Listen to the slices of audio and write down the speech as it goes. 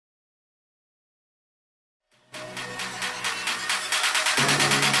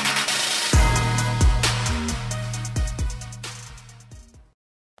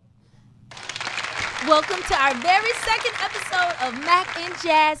Welcome to our very second episode of Mac and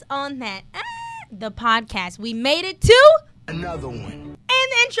Jazz on That, the podcast. We made it to another one. And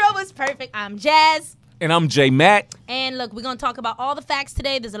the intro was perfect. I'm Jazz. And I'm J Mac. And look, we're going to talk about all the facts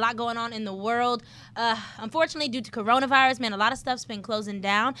today. There's a lot going on in the world. Unfortunately, due to coronavirus, man, a lot of stuff's been closing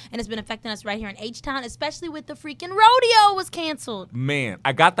down, and it's been affecting us right here in H-Town, especially with the freaking rodeo was canceled. Man,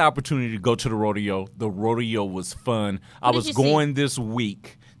 I got the opportunity to go to the rodeo. The rodeo was fun. I was going this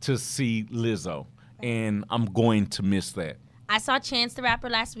week to see Lizzo, and I'm going to miss that. I saw Chance the Rapper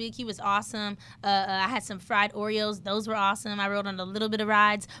last week. He was awesome. I had some fried Oreos. Those were awesome. I rode on a little bit of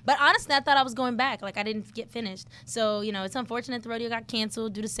rides. But honestly, I thought I was going back. Like, I didn't get finished. So, you know, it's unfortunate the rodeo got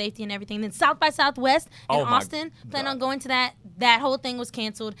canceled due to safety and everything. Then South by Southwest in Austin, plan on going to that. That whole thing was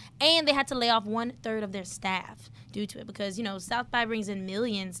canceled. And they had to lay off 1/3 of their staff due to it because, you know, South by brings in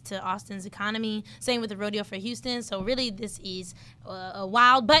millions to Austin's economy. Same with the rodeo for Houston. So really, this is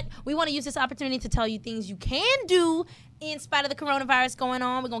wild. But we want to use this opportunity to tell you things you can do in spite of the coronavirus going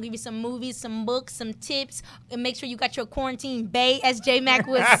on. We're going to give you some movies, some books, some tips, and make sure you got your quarantine bay, as J-Mac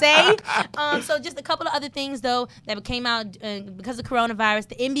would say. So just a couple of other things, though, that came out because of coronavirus.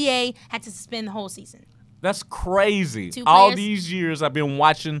 The NBA had to suspend the whole season. That's crazy. All these years I've been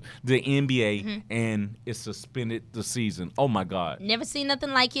watching the NBA, and it suspended the season. Oh, my God. Never seen nothing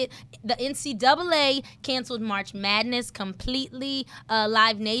like it. The NCAA canceled March Madness completely.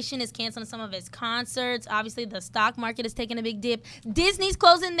 Live Nation is canceling some of its concerts. Obviously, the stock market is taking a big dip. Disney's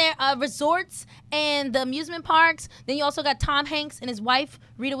closing their resorts and the amusement parks. Then you also got Tom Hanks and his wife,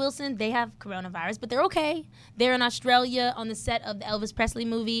 Rita Wilson. They have coronavirus, but they're okay. They're in Australia on the set of the Elvis Presley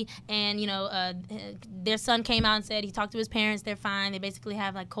movie, and, you know, their son came out and said he talked to his parents. They're fine. They basically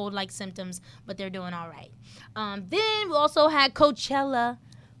have like cold-like symptoms, but they're doing all right. Then we also had Coachella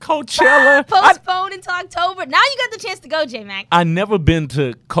postponed until October. Now you got the chance to go, J-Mac. I never been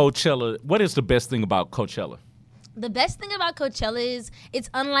to Coachella. What is the best thing about Coachella? The best thing about Coachella is it's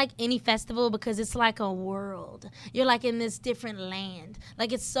unlike any festival because it's like a world. You're like in this different land.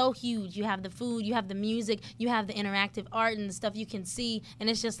 Like, it's so huge. You have the food, you have the music, you have the interactive art and the stuff you can see. And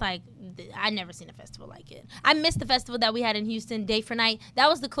it's just like, I've never seen a festival like it. I missed the festival that we had in Houston, Day for Night. That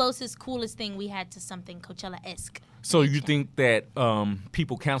was the closest, coolest thing we had to something Coachella-esque. So you think that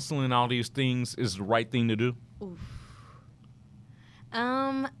people canceling all these things is the right thing to do? Oof.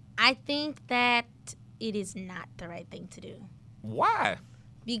 I think that it is not the right thing to do. Why?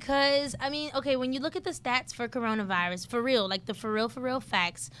 Because, I mean, okay, when you look at the stats for coronavirus, for real, like the for real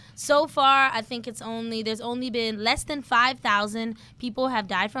facts, so far I think there's only been less than 5,000 people have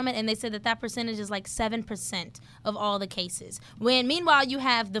died from it, and they said that percentage is like 7% of all the cases. When, meanwhile, you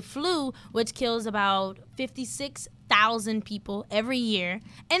have the flu, which kills about 56,000 people every year.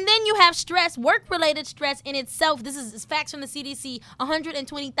 And then you have stress, work-related stress in itself. This is facts from the CDC.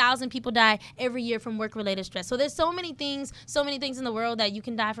 120,000 people die every year from work-related stress. So there's so many things in the world that you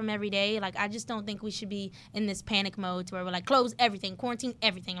can die from every day. Like, I just don't think we should be in this panic mode to where we're like, close everything, quarantine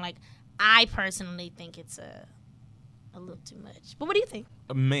everything. Like, I personally think it's a little too much. But what do you think?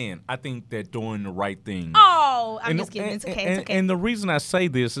 Man, I think they're doing the right thing. Oh, I'm just kidding. It's okay. It's okay. And the reason I say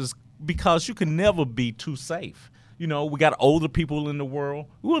this is because you can never be too safe. You know, we got older people in the world.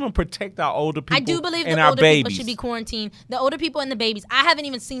 We want to protect our older people. I do believe and the our older babies. people should be quarantined. The older people and the babies. I haven't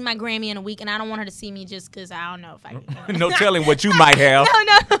even seen my Grammy in a week, and I don't want her to see me just because I don't know if I. No telling what you might have.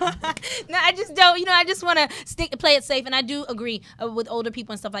 No, I just don't. You know, I just want to play it safe, and I do agree with older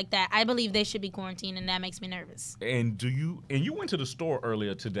people and stuff like that. I believe they should be quarantined, and that makes me nervous. And you went to the store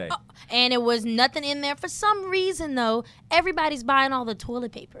earlier today. Oh, and it was nothing in there. For some reason, though, everybody's buying all the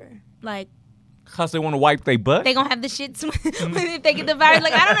toilet paper. Like, because they want to wipe their butt? They going to have the shits if they get the virus.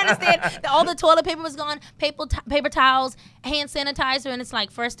 Like, I don't understand. All the toilet paper was gone, paper towels, hand sanitizer. And it's like,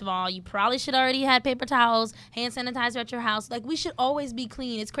 first of all, you probably should already had paper towels, hand sanitizer at your house. Like, we should always be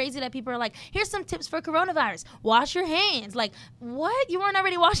clean. It's crazy that people are like, here's some tips for coronavirus. Wash your hands. Like, what? You weren't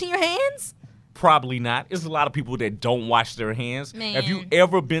already washing your hands? Probably not. There's a lot of people that don't wash their hands. Man. Have you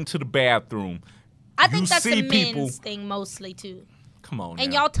ever been to the bathroom? I think that's a men's thing mostly, too. Come on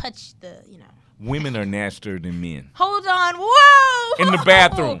And now. y'all touch the, you know. Women are nastier than men. Hold on. Whoa. In the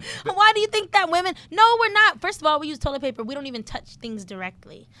bathroom. Why do you think that women? No, we're not. First of all, we use toilet paper. We don't even touch things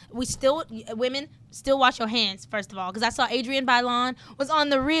directly. Women still wash your hands, first of all. Because I saw Adrienne Bailon was on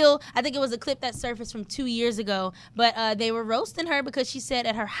The Real. I think it was a clip that surfaced from 2 years ago. But they were roasting her because she said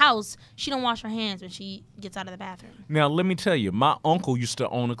at her house, she don't wash her hands when she gets out of the bathroom. Now, let me tell you, my uncle used to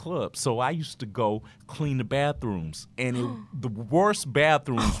own a club. So I used to go clean the bathrooms. And the worst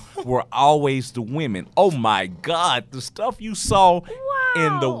bathrooms were always the women. Oh, my God. The stuff you saw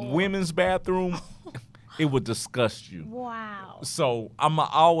in the women's bathroom. it would disgust you. Wow. So I'ma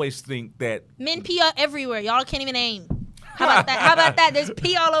always think that men pee everywhere. Y'all can't even aim. How about that? How about that? There's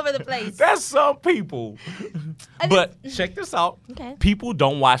pee all over the place. That's some people. But check this out. Okay. People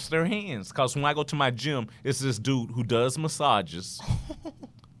don't wash their hands. Because when I go to my gym, it's this dude who does massages.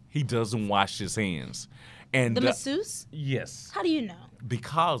 He doesn't wash his hands. And The masseuse? Yes. How do you know?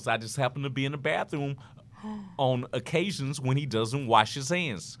 Because I just happen to be in the bathroom on occasions when he doesn't wash his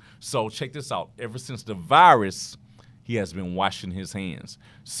hands. So check this out. Ever since the virus, he has been washing his hands.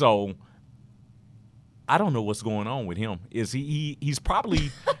 So I don't know what's going on with him. Is he's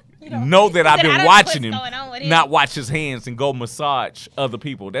probably know that I've been watching him not wash his hands and go massage other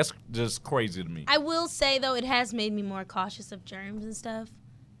people. That's just crazy to me. I will say, though, it has made me more cautious of germs and stuff.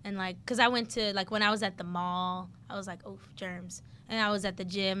 And, like, because I went to, like, when I was at the mall, I was like, oh, germs. And I was at the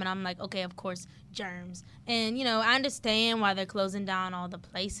gym, and I'm like, okay, of course, germs. And, you know, I understand why they're closing down all the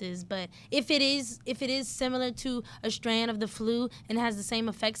places. But if it is similar to a strand of the flu and has the same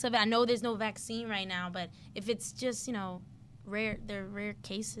effects of it, I know there's no vaccine right now. But if it's just, you know, they're rare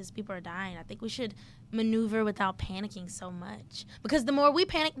cases, people are dying, I think we should maneuver without panicking so much. Because the more we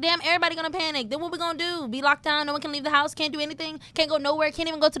panic, damn, everybody gonna panic. Then what we gonna do? Be locked down, no one can leave the house, can't do anything, can't go nowhere, can't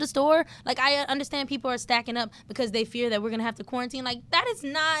even go to the store? Like, I understand people are stacking up because they fear that we're gonna have to quarantine. Like, that is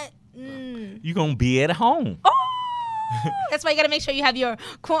not... You're gonna be at home. Oh! That's why you gotta make sure you have your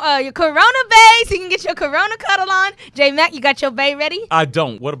Corona Bay so you can get your Corona cuddle on. J Mac, you got your Bay ready? I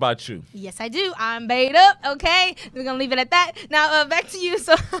don't. What about you? Yes, I do. I'm bayed up. Okay, we're gonna leave it at that. Now, back to you.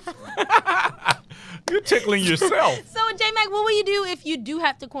 So you're tickling yourself. So, J Mac, what will you do if you do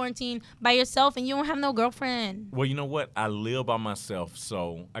have to quarantine by yourself and you don't have no girlfriend? Well, you know what? I live by myself,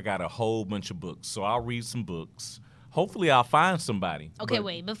 so I got a whole bunch of books. So I'll read some books. Hopefully, I'll find somebody. Okay,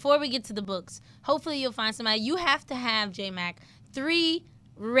 wait. Before we get to the books, hopefully you'll find somebody. You have to have, J-Mac, 3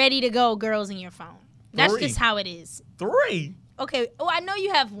 ready-to-go girls in your phone. That's just how it is. 3? Okay. Oh, I know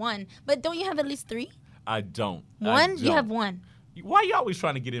you have 1, but don't you have at least 3? I don't. 1? You have 1. Why are you always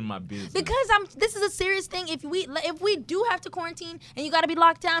trying to get in my business? Because this is a serious thing. If we do have to quarantine and you got to be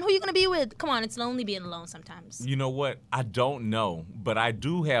locked down, who are you going to be with? Come on, it's lonely being alone sometimes. You know what? I don't know, but I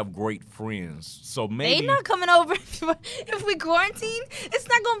do have great friends. So maybe they not coming over if we quarantine. It's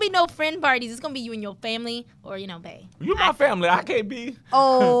not going to be no friend parties. It's going to be you and your family or, you know, bae. You my family. I can't be.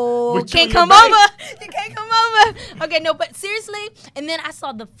 Oh, can't come over. You can't come over. Okay, no, but seriously. And then I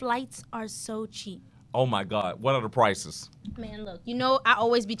saw the flights are so cheap. Oh, my God. What are the prices? Man, look, you know I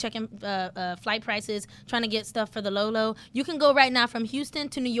always be checking flight prices, trying to get stuff for the Lolo. You can go right now from Houston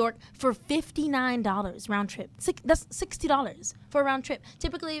to New York for $59 round trip. That's $60 for a round trip.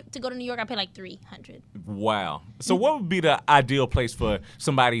 Typically, to go to New York, I pay like $300. Wow. So what would be the ideal place for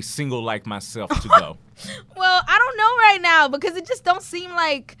somebody single like myself to go? Well, I don't know right now because it just don't seem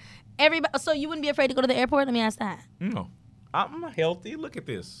like everybody. So you wouldn't be afraid to go to the airport? Let me ask that. No. I'm healthy. Look at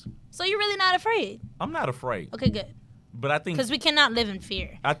this. So you're really not afraid? I'm not afraid. Okay, good. But I think because we cannot live in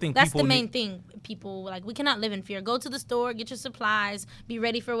fear. I think that's the main thing. People we cannot live in fear. Go to the store, get your supplies, be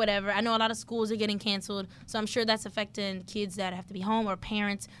ready for whatever. I know a lot of schools are getting canceled, so I'm sure that's affecting kids that have to be home or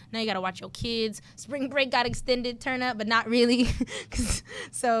parents. Now you got to watch your kids. Spring break got extended, turn up, but not really.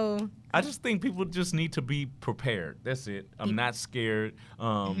 So I just think people just need to be prepared. That's it. I'm not scared.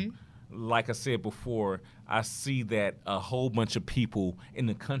 Like I said before, I see that a whole bunch of people in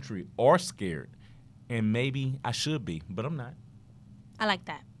the country are scared. And maybe I should be, but I'm not. I like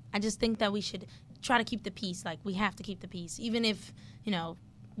that. I just think that we should try to keep the peace. Like, we have to keep the peace. Even if, you know,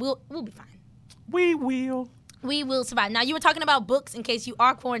 we'll be fine. We will. We will survive. Now, you were talking about books in case you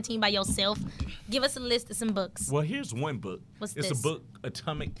are quarantined by yourself. Give us a list of some books. Well, here's one book. What's this? It's a book,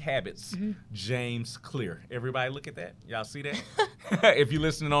 Atomic Habits, James Clear. Everybody look at that? Y'all see that? If you're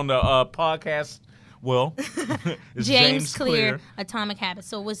listening on the podcast, well, it's James Clear, Atomic Habits.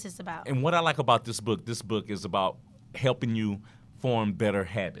 So what's this about? And what I like about this book is about helping you form better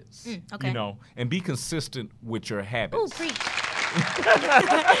habits. Okay. You know, and be consistent with your habits. Ooh, preach. Go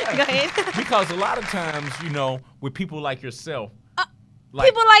ahead. Because a lot of times, you know, with people like yourself,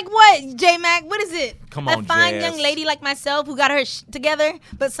 people like what, J-Mac? What is it? Come on, a fine Jazz. young lady like myself who got her together,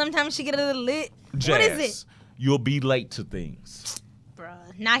 but sometimes she get a little lit. Jazz, what is it? You'll be late to things. Bruh,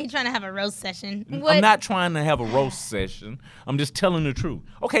 now he's trying to have a roast session. What? I'm not trying to have a roast session. I'm just telling the truth.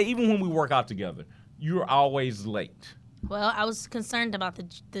 Okay, even when we work out together, you're always late. Well, I was concerned about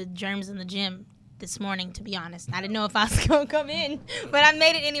the germs in the gym this morning, to be honest. I didn't know if I was going to come in, but I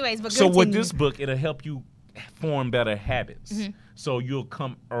made it anyways. But so with this book, it'll help you form better habits. So you'll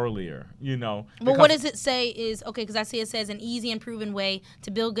come earlier, you know. But what does it say is, okay, because I see it says an easy and proven way to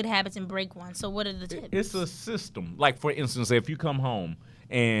build good habits and break one. So what are the tips? It's a system. Like, for instance, if you come home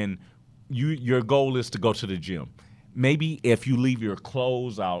and your goal is to go to the gym. Maybe if you leave your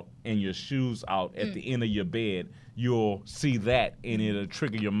clothes out and your shoes out at the end of your bed, you'll see that and it'll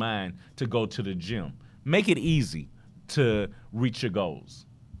trigger your mind to go to the gym. Make it easy to reach your goals.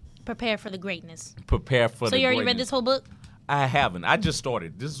 Prepare for the greatness. Prepare for the So you already read greatness. this whole book? I haven't. I just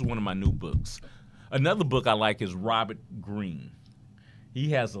started. This is one of my new books. Another book I like is Robert Greene.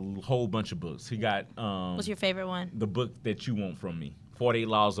 He has a whole bunch of books. He got What's your favorite one? the book that you want from me, 48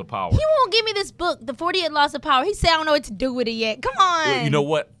 Laws of Power. He won't give me this book, The 48 Laws of Power. He said I don't know what to do with it yet. Come on. You know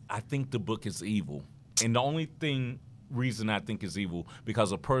what? I think the book is evil. And the only reason I think it's evil,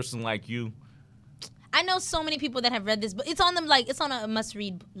 because a person like you, I know so many people that have read this book. It's on them it's on a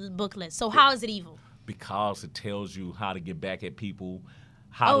must-read book list. So how is it evil? because it tells you how to get back at people,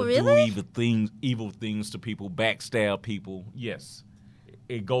 how to really? do evil things to people, backstab people. Yes.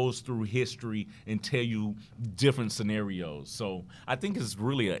 It goes through history and tell you different scenarios. So I think it's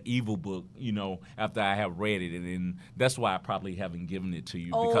really an evil book, after I have read it. And that's why I probably haven't given it to you.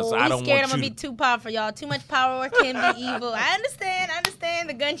 Because I don't scared want I'm you going to be too powerful, y'all. Too much power can be evil. I understand.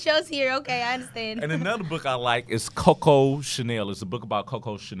 The gun show's here. Okay, I understand. And another book I like is Coco Chanel. It's a book about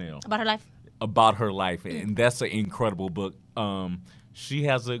Coco Chanel. About her life? About her life. And that's an incredible book. She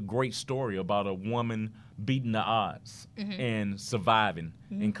has a great story about a woman beating the odds and surviving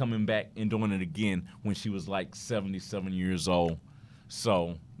and coming back and doing it again when she was like 77 years old.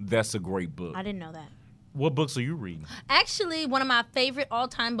 So that's a great book. I didn't know that. What books are you reading? Actually, one of my favorite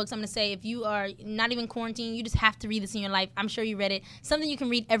all-time books, I'm going to say, if you are not even quarantined, you just have to read this in your life. I'm sure you read it. Something you can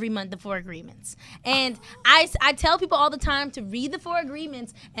read every month, The Four Agreements. And I tell people all the time to read The Four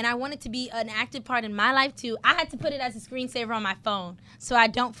Agreements, and I want it to be an active part in my life, too. I had to put it as a screensaver on my phone so I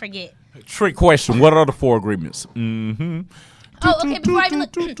don't forget. Trick question. What are the four agreements? Mm-hmm. Oh, okay, before I even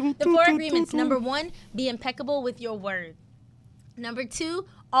look, the four agreements. Number 1, be impeccable with your word. Number 2,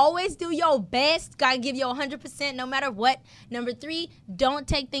 always do your best. Gotta give your 100% no matter what. Number 3, don't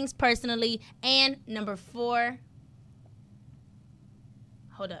take things personally. And number 4,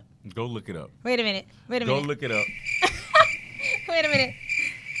 hold up. Go look it up. Wait a minute. Go look it up. Wait a minute.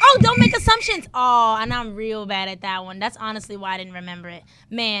 Oh, don't make assumptions. Oh, and I'm real bad at that one. That's honestly why I didn't remember it.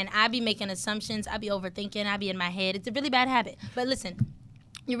 Man, I be making assumptions. I be overthinking. I be in my head. It's a really bad habit. But listen,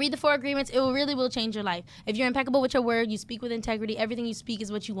 you read the four agreements, it really will change your life. If you're impeccable with your word, you speak with integrity, everything you speak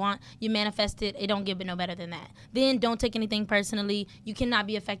is what you want, you manifest it, it don't get no better than that. Then don't take anything personally. You cannot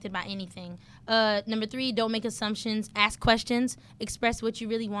be affected by anything. Number 3, don't make assumptions. Ask questions. Express what you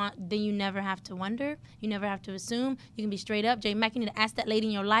really want. Then you never have to wonder. You never have to assume. You can be straight up. J Mac, you need to ask that lady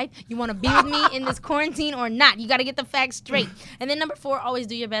in your life, you want to be with me in this quarantine or not? You got to get the facts straight. And then number 4, always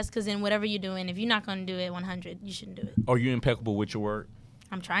do your best, because in whatever you're doing, if you're not going to do it 100, you shouldn't do it. Are you impeccable with your word?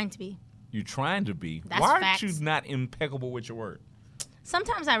 I'm trying to be. You're trying to be. That's Why facts. aren't you not impeccable with your word?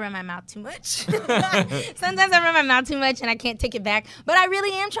 Sometimes I run my mouth too much. Sometimes I run my mouth too much and I can't take it back. But I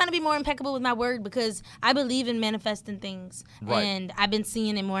really am trying to be more impeccable with my word, because I believe in manifesting things. Right. And I've been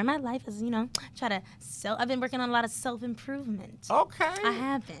seeing it more in my life as, I've been working on a lot of self-improvement. Okay. I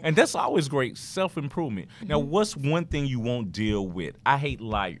haven't. And that's always great, self-improvement. Now, what's one thing you won't deal with? I hate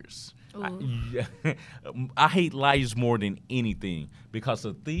liars. I hate liars more than anything, because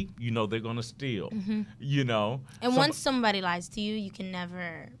a thief, they're going to steal, And once somebody lies to you, you can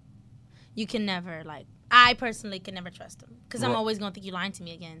never, I personally can never trust them, because I'm Right. always going to think you're lying to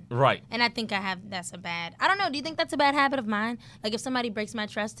me again. Right. And I think I don't know, do you think that's a bad habit of mine? Like if somebody breaks my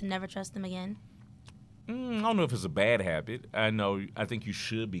trust, to never trust them again? I don't know if it's a bad habit. I think you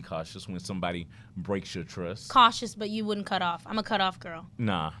should be cautious when somebody breaks your trust. Cautious, but you wouldn't cut off. I'm a cut off girl.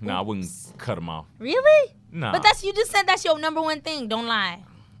 Nah, I wouldn't cut them off. Really? Nah. But you just said that's your number one thing. Don't lie.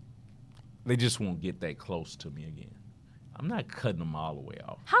 They just won't get that close to me again. I'm not cutting them all the way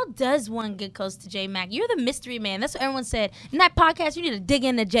off. How does one get close to J Mac? You're the mystery man. That's what everyone said. In that podcast, you need to dig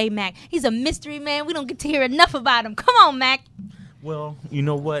into J Mac. He's a mystery man. We don't get to hear enough about him. Come on, Mac. Well, you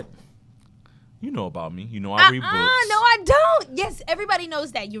know what? You know about me. I read books. No, I don't. Yes, everybody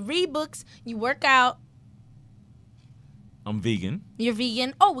knows that. You read books. You work out. I'm vegan. You're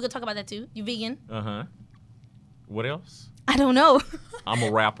vegan. Oh, we're going to talk about that too. You vegan. Uh-huh. What else? I don't know. I'm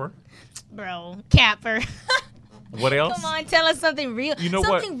a rapper. Bro, capper. What else? Come on, tell us something real. You know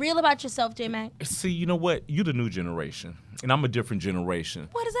something real about yourself, J Mac. See, you know what? You're the new generation, and I'm a different generation.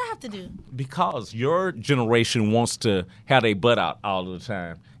 What does that have to do? Because your generation wants to have their butt out all the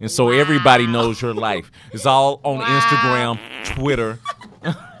time. And so everybody knows your life. It's all on Instagram, Twitter.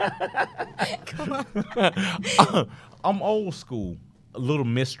 Come on. I'm old school. A little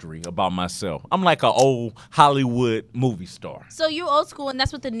mystery about myself. I'm like an old Hollywood movie star. So you old school, and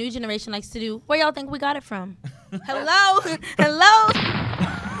that's what the new generation likes to do. Where y'all think we got it from? Hello?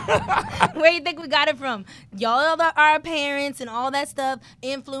 Where do you think we got it from? Y'all are our parents and all that stuff,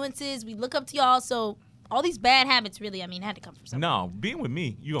 influences. We look up to y'all. So all these bad habits, really, I mean, had to come from somewhere. No, being with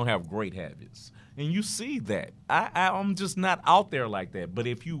me, you're going to have great habits. And you see that. I'm just not out there like that. But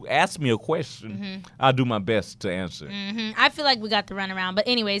if you ask me a question, I'll do my best to answer. I feel like we got the runaround. But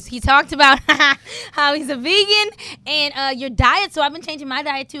anyways, he talked about how he's a vegan and your diet. So I've been changing my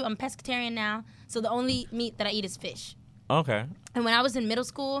diet, too. I'm pescatarian now. So the only meat that I eat is fish. Okay. And when I was in middle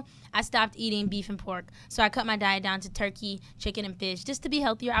school, I stopped eating beef and pork. So I cut my diet down to turkey, chicken, and fish just to be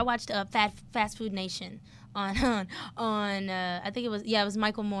healthier. I watched Fast Food Nation on I think it was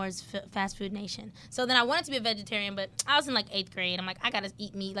Michael Moore's Fast Food Nation. So then I wanted to be a vegetarian, but I was in like 8th grade. I'm like, I gotta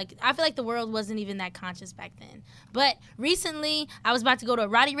eat meat. Like, I feel like the world wasn't even that conscious back then. But recently, I was about to go to a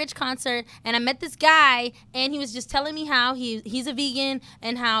Roddy Ricch concert, and I met this guy, and he was just telling me how he's a vegan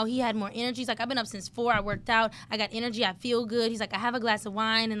and how he had more energy. He's like, I've been up since 4. I worked out. I got energy. I feel good. He's like, I have a glass of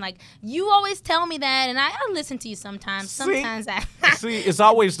wine, and like, you always tell me that, and I listen to you sometimes. Sometimes See, it's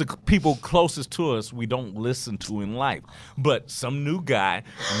always the people closest to us we don't listen to in life. But some new guy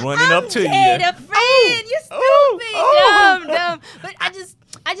running up to you. A friend. You're stupid. Dumb. But I just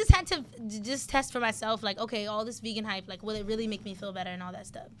had to just test for myself, like, okay, all this vegan hype, like, will it really make me feel better and all that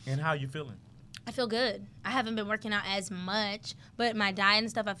stuff? And how you feeling? I feel good. I haven't been working out as much, but my diet and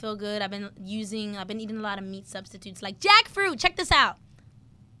stuff, I feel good. I've been eating a lot of meat substitutes, like jackfruit. Check this out.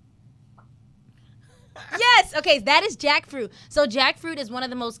 Yes, okay, that is jackfruit. So jackfruit is one of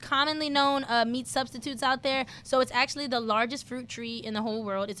the most commonly known meat substitutes out there. So it's actually the largest fruit tree in the whole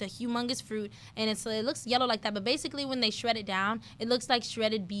world. It's a humongous fruit, and it looks yellow like that. But basically, when they shred it down, it looks like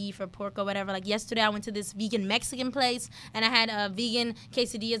shredded beef or pork or whatever. Like yesterday, I went to this vegan Mexican place, and I had vegan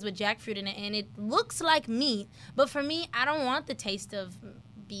quesadillas with jackfruit in it, and it looks like meat. But for me, I don't want the taste of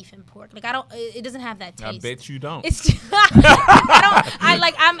beef and pork. Like, it doesn't have that taste. I bet you don't. It's just, I'm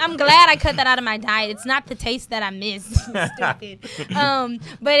glad I cut that out of my diet. It's not the taste that I miss. Stupid.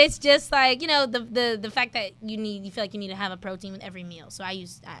 But it's just like, the fact that you feel like you need to have a protein with every meal. So I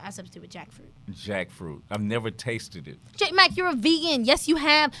substitute with jackfruit. Jackfruit. I've never tasted it. Mac, you're a vegan. Yes, you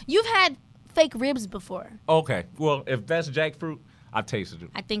have. You've had fake ribs before. Okay. Well, if that's jackfruit, I've tasted it.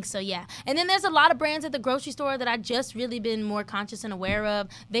 I think so, yeah. And then there's a lot of brands at the grocery store that I just really been more conscious and aware of.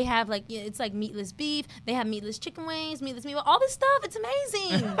 They have it's like meatless beef. They have meatless chicken wings, meatless meat, all this stuff. It's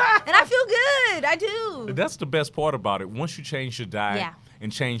amazing. And I feel good. I do. That's the best part about it. Once you change your diet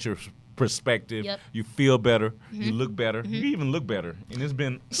and change your perspective, you feel better, you look better, you even look better. And it's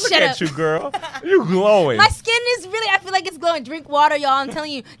been, look at you, girl. You glowing. My skin is really, I feel like it's glowing. Drink water, y'all. I'm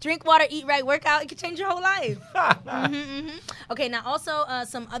telling you, drink water, eat right, work out. It can change your whole life. Okay, now also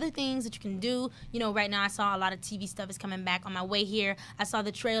some other things that you can do. Right now I saw a lot of TV stuff is coming back. On my way here, I saw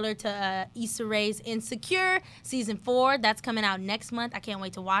the trailer to Issa Rae's Insecure Season 4. That's coming out next month. I can't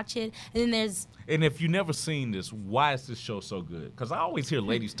wait to watch it. And then there's... And if you've never seen this, why is this show so good? Because I always hear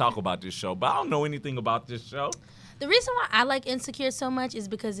ladies talk about this show, but I don't know anything about this show. The reason why I like Insecure so much is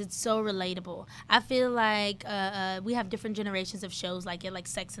because it's so relatable. I feel like we have different generations of shows like it, like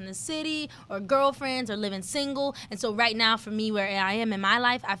Sex and the City or Girlfriends or Living Single. And so right now for me, where I am in my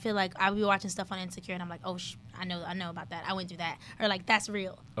life, I feel like I'll be watching stuff on Insecure and I'm like, oh, I know about that. I went through that. Or like, that's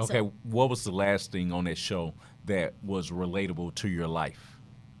real. Okay, so, what was the last thing on that show that was relatable to your life?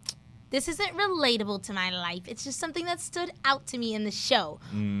 This isn't relatable to my life. It's just something that stood out to me in the show.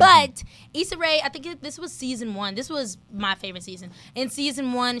 But Issa Rae, I think this was season 1. This was my favorite season. In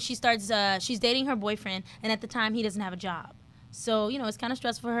season 1, she starts, she's dating her boyfriend, and at the time, he doesn't have a job. So, it's kind of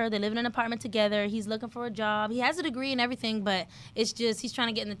stressful for her. They live in an apartment together. He's looking for a job. He has a degree and everything, but it's just, he's trying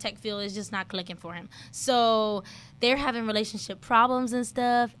to get in the tech field. It's just not clicking for him. So they're having relationship problems and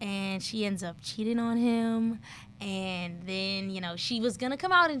stuff, and she ends up cheating on him. And then, she was going to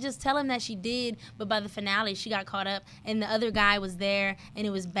come out and just tell him that she did. But by the finale, she got caught up. And the other guy was there. And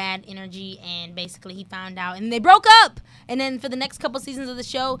it was bad energy. And basically, he found out. And they broke up. And then for the next couple seasons of the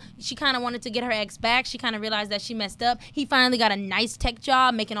show, she kind of wanted to get her ex back. She kind of realized that she messed up. He finally got a nice tech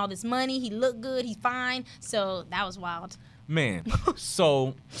job, making all this money. He looked good. He's fine. So that was wild. Man,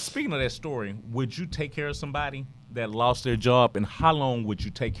 so speaking of that story, would you take care of somebody that lost their job? And how long would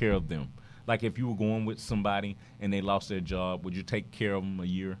you take care of them? Like if you were going with somebody and they lost their job, would you take care of them a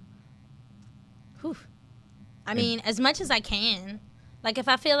year? Whew. I mean, as much as I can. Like if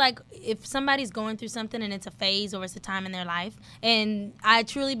I feel like if somebody's going through something and it's a phase or it's a time in their life and I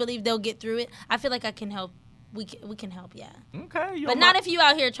truly believe they'll get through it, I feel like I can help. We can help, yeah. Okay. But not if you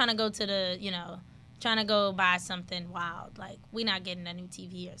out here trying to go to the, trying to go buy something wild. Like, we're not getting a new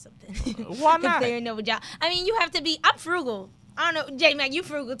TV or something. Why not? If there ain't no job. I mean, you have to be, I'm frugal. I don't know, J-Mac, you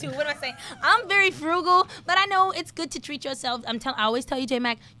frugal too. What am I saying? I'm very frugal, but I know it's good to treat yourself. I always tell you,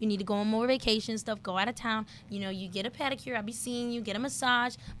 J-Mac, you need to go on more vacation stuff, go out of town. You know, you get a pedicure, I'll be seeing you, get a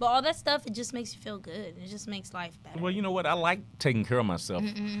massage. But all that stuff, it just makes you feel good. It just makes life better. Well, you know what? I like taking care of myself.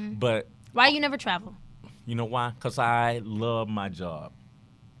 But Why you never travel? you know why? Because I love my job.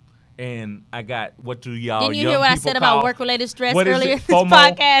 And I got, what do y'all Didn't you young hear what I people said call- about work-related stress what is earlier in it? this FOMO?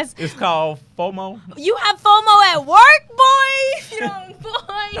 podcast? It's called FOMO. You have FOMO at work, boy.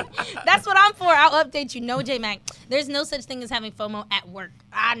 Boy. That's what I'm for. I'll update you. No, J-Mac. There's no such thing as having FOMO at work.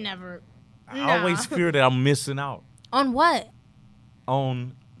 I never. I always fear that I'm missing out On what?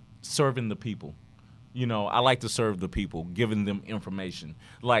 on serving the people. You know, I like to serve the people, giving them information.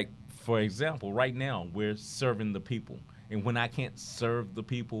 Like, for example, right now, we're serving the people. And when I can't serve the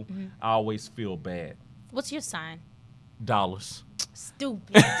people, I always feel bad. What's your sign? Dollars.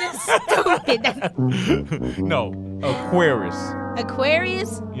 Stupid. Just stupid. That's No, Aquarius.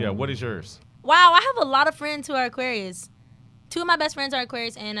 Aquarius? Yeah, what is yours? Wow, I have a lot of friends who are Aquarius. Two of my best friends are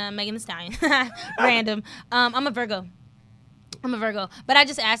Aquarius and Megan Thee Stallion. Random. I'm a Virgo. But I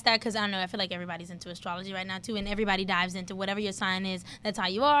just asked that because I don't know. I feel like everybody's into astrology right now too, and everybody dives into whatever your sign is. That's how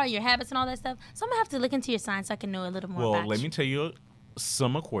you are, your habits, and all that stuff. So I'm gonna have to look into your sign so I can know a little more. Well, about let you. me tell you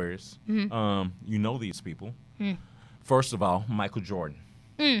some Aquarius. You know these people. First of all, Michael Jordan.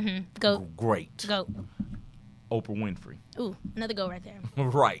 Go. Great. Go. Oprah Winfrey. Ooh, another go right there.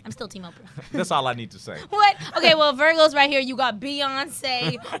 Right. I'm still Team Oprah. That's all I need to say. What? Okay, well, Virgos right here. You got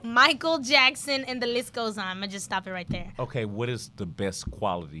Beyonce, Michael Jackson, and the list goes on. I'm going to just stop it right there. Okay, what is the best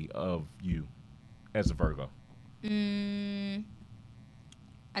quality of you as a Virgo? I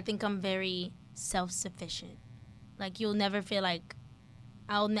think I'm very self-sufficient. Like, you'll never feel like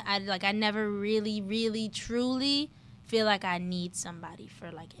I never really, really, truly feel like I need somebody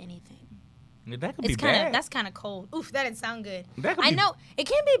for, like, anything. That could be bad. That's kind of cold. Oof, that didn't sound good. That could I be- know it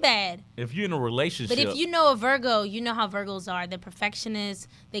can be bad, If you're in a relationship, but if you know a Virgo, you know how Virgos are. They're perfectionists.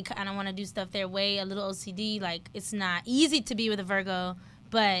 They kind of want to do stuff their way. A little OCD. Like, it's not easy to be with a Virgo,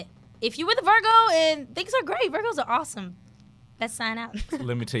 but if you're with a Virgo and things are great, Virgos are awesome. Let's sign out.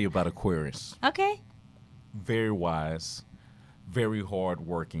 let me tell you about Aquarius. Okay. Very wise, very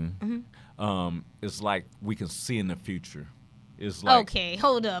hardworking. It's like we can see in the future. It's like, Okay,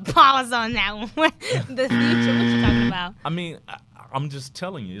 hold up. Pause on that one. The future, what you talking about? I mean, I'm just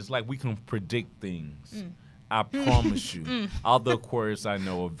telling you, it's like we can predict things. I promise you. All the Aquarius I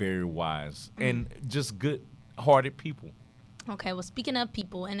know are very wise and just good-hearted people. Okay, well, speaking of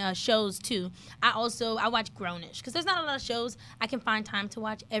people and shows too, I watch Grownish because there's not a lot of shows I can find time to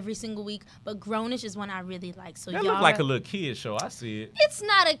watch every single week, but Grownish is one I really like. So That y'all look like a little kid show. I see it. It's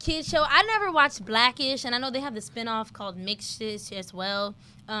not a kid show. I never watched Blackish, and I know they have the spinoff called Mixed-ish as well.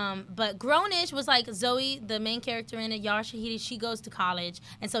 But Grownish was like Zoe, the main character in it, Yara Shahidi, she goes to college.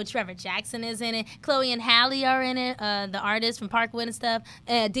 And so Trevor Jackson is in it. Chloe and Halle are in it, the artist from Parkwood and stuff.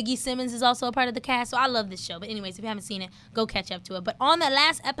 Diggy Simmons is also a part of the cast. So I love this show. But anyways, if you haven't seen it, go catch up to it. But on that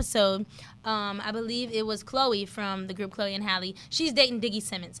last episode, I believe it was Chloe from the group Chloe and Halle. She's dating Diggy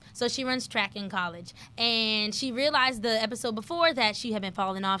Simmons. So she runs track in college. And she realized the episode before that she had been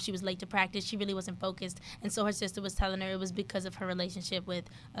falling off. She was late to practice. She really wasn't focused. And so her sister was telling her it was because of her relationship with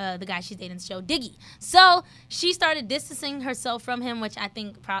the guy she's dating in the show, Diggy. So she started distancing herself from him, which I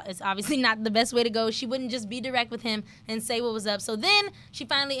think is obviously not the best way to go. She wouldn't just be direct with him and say what was up. So then she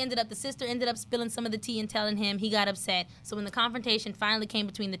finally the sister ended up spilling some of the tea and telling him. He got upset. So when the confrontation finally came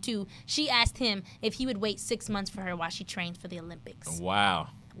between the two, she asked him if he would wait 6 months for her while she trained for the Olympics. Wow.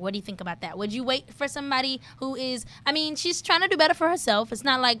 What do you think about that? Would you wait for somebody who is, I mean, she's trying to do better for herself. It's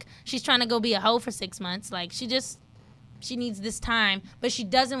not like she's trying to go be a hoe for 6 months. Like, she needs this time, but she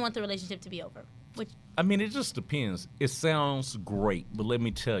doesn't want the relationship to be over. Which, I mean, it just depends. It sounds great, but let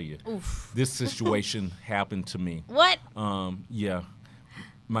me tell you, this situation happened to me. what? Yeah.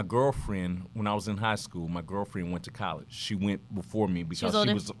 My girlfriend, when I was in high school, my girlfriend went to college. She went before me because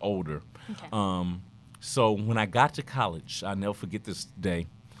she was older. Okay. So when I got to college, I'll never forget this day,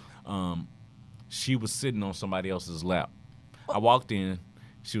 she was sitting on somebody else's lap. I walked in,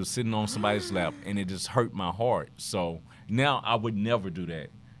 she was sitting on somebody's lap, and it just hurt my heart. So now I would never do that,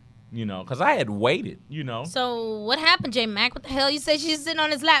 because I had waited, So what happened, J Mac? What the hell? You said she's sitting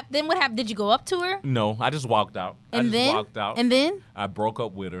on his lap. Then what happened? Did you go up to her? No, I just walked out. And then? I broke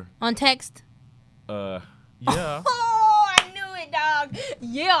up with her. On text? Yeah. Oh, I knew it, dog.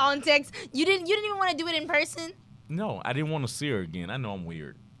 Yeah, on text. You didn't even want to do it in person? No, I didn't want to see her again. I know I'm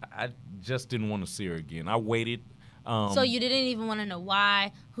weird. I just didn't want to see her again. I waited. So you didn't even want to know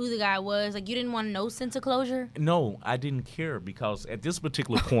why, who the guy was? Like, you didn't want no sense of closure? No, I didn't care because at this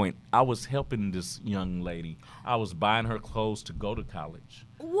particular point, I was helping this young lady. I was buying her clothes to go to college.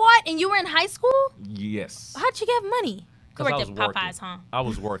 What? And you were in high school? Yes. How'd you get money? You Because I worked was at working. Popeyes, huh? I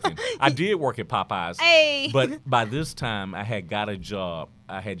was working. I did work at Popeyes. Hey. But by this time, I had got a job.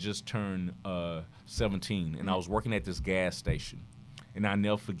 I had just turned 17, and I was working at this gas station. And I'll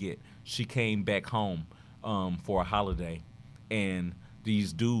never forget, she came back home for a holiday, and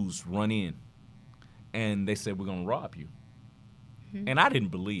these dudes run in, and they said, we're going to rob you. And I didn't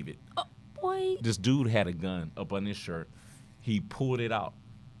believe it. Oh, boy. This dude had a gun up on his shirt. He pulled it out.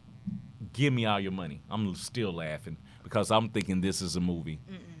 Give me all your money. I'm still laughing because I'm thinking this is a movie.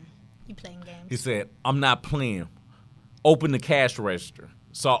 You playing games. He said, I'm not playing. Open the cash register.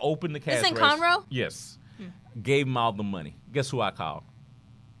 So I opened the cash This in register. Conroe? Yes. Gave him all the money. Guess who I called?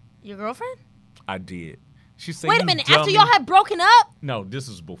 Your girlfriend? I did. She said, Wait a "You minute. dummy." After y'all had broken up? No, this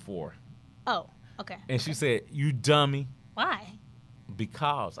is before. Oh, okay. And she said, you dummy. Why?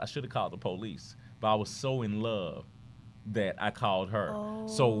 Because I should have called the police. But I was so in love that I called her.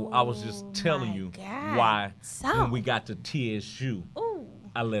 So I was just telling my you God. why So- when we got to TSU, Ooh.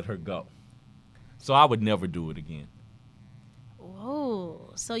 I let her go. So I would never do it again.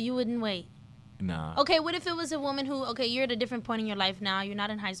 Whoa. So you wouldn't wait? Nah. Okay, what if it was a woman who, okay, you're at a different point in your life now. You're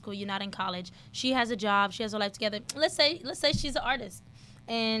not in high school. You're not in college. She has a job. She has her life together. Let's say she's an artist,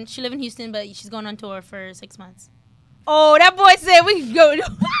 and she lives in Houston, but she's going on tour for 6 months. Oh, that boy said we can go.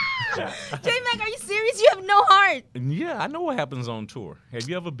 J-Mac, are you serious? You have no heart. Yeah, I know what happens on tour. Have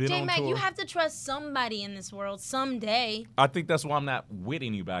you ever been on J-Mac, tour? you have to trust somebody in this world someday. I think that's why I'm not with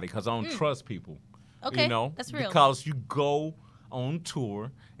anybody, because I don't trust people. Okay, You know? that's real. Because you go on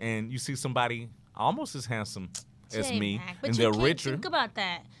tour and you see somebody almost as handsome as me, J-Mac, but and you they're can't richer. think about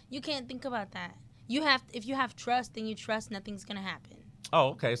that. You can't think about that. If you have trust, then you trust nothing's gonna happen. Oh,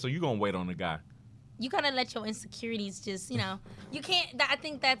 okay. So you're going to wait on the guy. You gotta let your insecurities just, you can't. I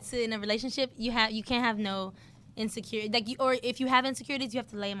think that's in a relationship. You can't have no insecurity. Or if you have insecurities, you have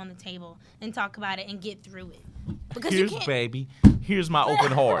to lay them on the table and talk about it and get through it. Because Here's you can't. baby. Here's my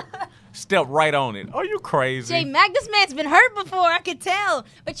open heart. Step right on it. Are you crazy? J Mac, this man's been hurt before. I could tell.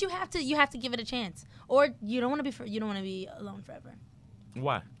 But you have to give it a chance. Or you don't want to be alone forever.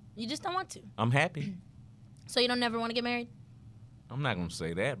 Why? You just don't want to. I'm happy. So you don't never want to get married. I'm not going to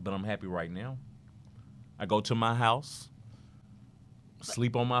say that, but I'm happy right now. I go to my house,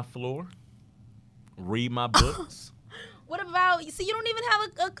 sleep on my floor, read my books. What about? See, you don't even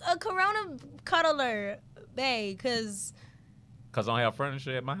have a Corona cuddler, babe. Because Because I don't have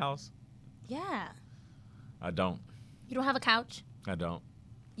furniture at my house? yeah, I don't. you don't have a couch. I don't.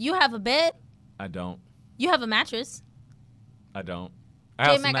 You have a bed. I don't. You have a mattress. I don't. I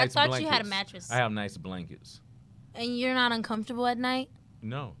have some J-Mac, I nice thought you had a blankets. mattress. I have nice blankets. And you're not uncomfortable at night?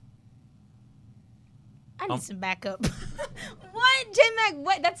 No. I need some backup. What? J-Mac,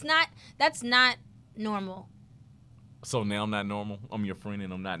 what? That's not normal. So now I'm not normal? I'm your friend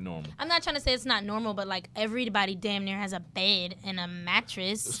and I'm not normal. I'm not trying to say it's not normal, but like everybody damn near has a bed and a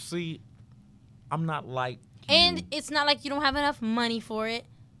mattress. See, I'm not like you. And it's not like you don't have enough money for it.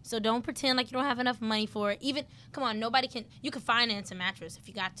 So don't pretend like you don't have enough money for it. Even, come on, you can finance a mattress if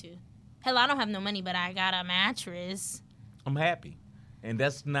you got to. Hell, I don't have no money, but I got a mattress. I'm happy. And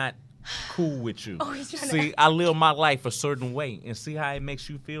that's not cool with you. Oh, he's trying to- See, I live my life a certain way. And see how it makes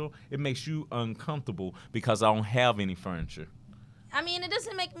you feel? It makes you uncomfortable because I don't have any furniture. I mean, it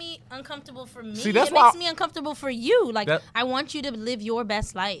doesn't make me uncomfortable for me. See, that's it why- makes me uncomfortable for you. Like, That- I want you to live your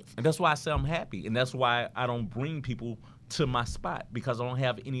best life. And that's why I say I'm happy. And that's why I don't bring people to my spot, because I don't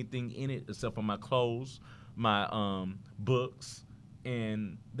have anything in it except for my clothes, my books,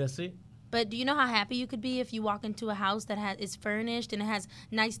 and that's it. But do you know how happy you could be if you walk into a house that is furnished and it has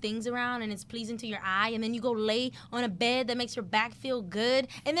nice things around and it's pleasing to your eye, and then you go lay on a bed that makes your back feel good,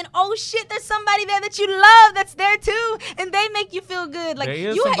 and then, oh shit, there's somebody there that you love that's there too, and they make you feel good. Like, There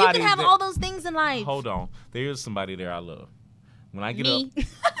is you somebody can have that- all those things in life. Hold on. There is somebody there I love. When I get Me.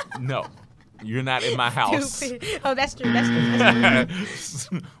 up, no, you're not in my house. Stupid. Oh, that's true. That's true. That's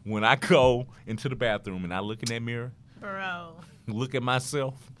true. When I go into the bathroom and I look in that mirror, Bro. look at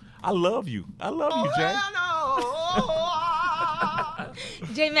myself, I love you. I love you, Jay.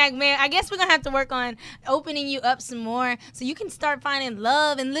 J-Mac, man, I guess we're going to have to work on opening you up some more so you can start finding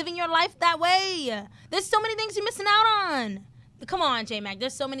love and living your life that way. There's so many things you're missing out on. Come on, J-Mac.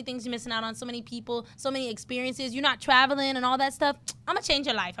 There's so many things you're missing out on, so many people, so many experiences. You're not traveling and all that stuff. I'm going to change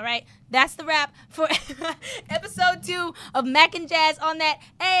your life, all right? That's the wrap for episode 2 of Mac and Jazz on that.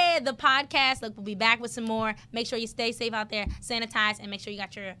 Hey, the podcast. Look, we'll be back with some more. Make sure you stay safe out there, sanitize, and make sure you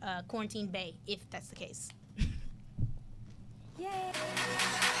got your quarantine bay, if that's the case.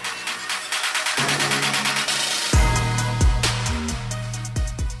 Yay!